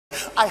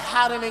I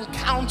had an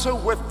encounter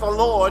with the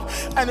Lord,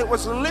 and it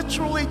was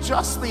literally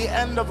just the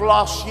end of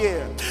last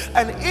year.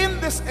 And in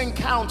this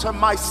encounter,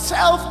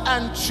 myself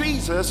and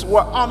Jesus were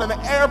on an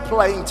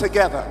airplane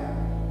together.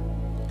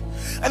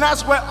 And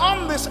as we're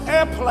on this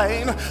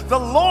airplane, the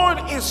Lord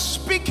is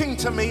speaking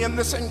to me in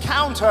this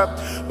encounter,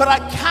 but I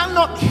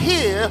cannot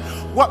hear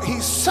what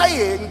he's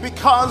saying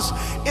because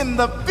in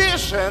the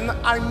vision,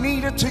 I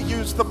needed to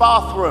use the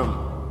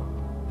bathroom.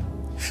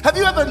 Have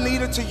you ever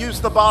needed to use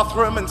the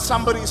bathroom and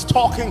somebody's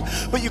talking,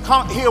 but you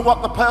can't hear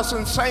what the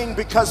person's saying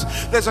because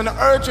there's an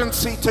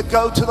urgency to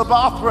go to the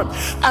bathroom?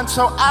 And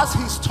so as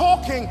he's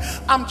talking,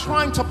 I'm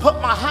trying to put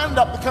my hand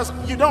up because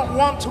you don't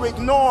want to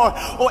ignore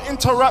or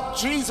interrupt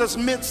Jesus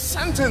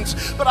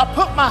mid-sentence. But I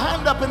put my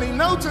hand up and he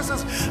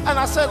notices, and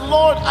I said,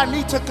 Lord, I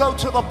need to go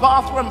to the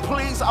bathroom,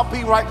 please, I'll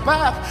be right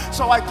back.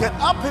 So I get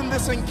up in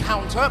this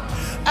encounter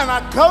and I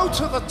go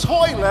to the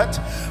toilet,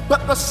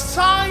 but the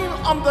sign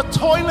on the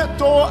toilet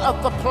door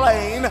of the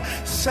plane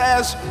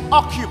says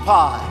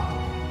occupy.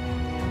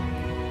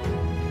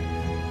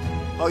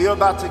 Oh, you're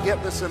about to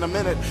get this in a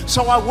minute.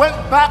 So I went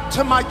back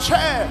to my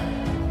chair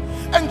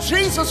and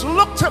Jesus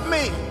looked at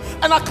me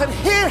and I could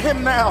hear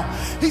him now.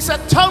 He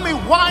said, Tomi,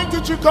 why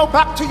did you go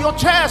back to your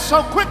chair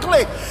so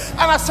quickly?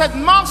 And I said,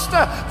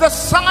 Master, the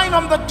sign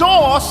on the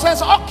door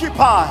says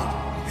occupied.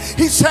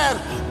 He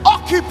said,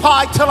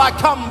 occupy till I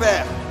come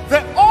there.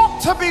 There ought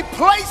to be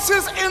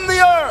places in the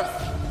earth,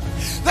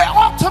 there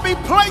ought to be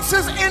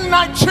places in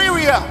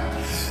Nigeria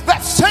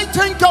that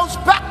Satan goes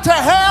back to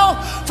hell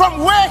from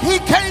where he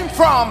came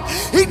from.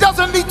 He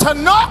doesn't need to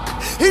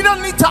knock, he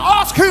doesn't need to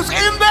ask who's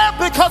in there,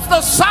 because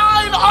the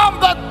sign on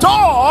the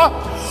door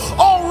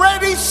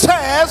already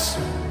says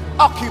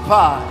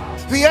occupy.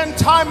 The end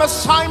time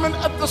assignment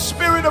of the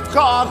Spirit of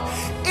God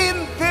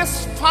in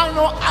this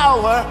final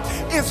hour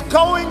is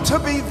going to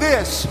be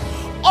this: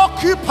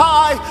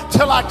 occupy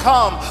till I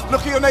come.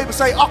 Look at your neighbor,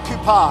 say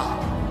occupy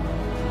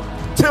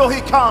till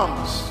he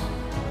comes.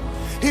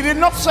 He did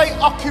not say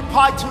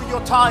occupy till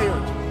you're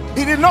tired.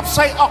 He did not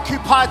say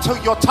occupy till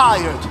you're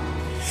tired.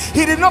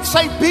 He did not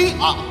say be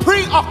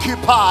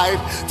preoccupied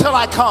till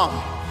I come.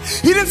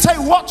 He didn't say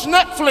watch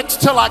Netflix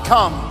till I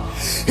come.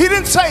 He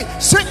didn't say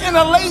sit in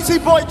a lazy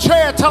boy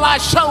chair till I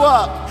show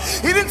up.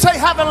 He didn't say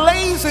have a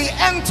lazy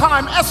end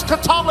time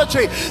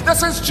eschatology that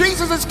says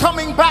Jesus is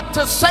coming back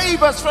to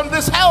save us from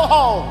this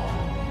hellhole.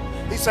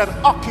 He said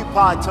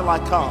occupy till I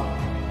come.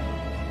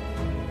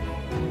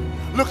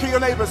 Look at your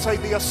neighbor, say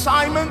the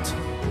assignment.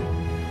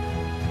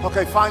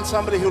 Okay, find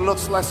somebody who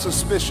looks less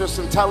suspicious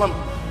and tell them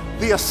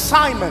the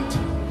assignment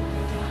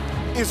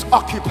is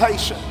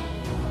occupation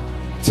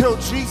till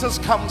Jesus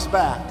comes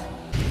back.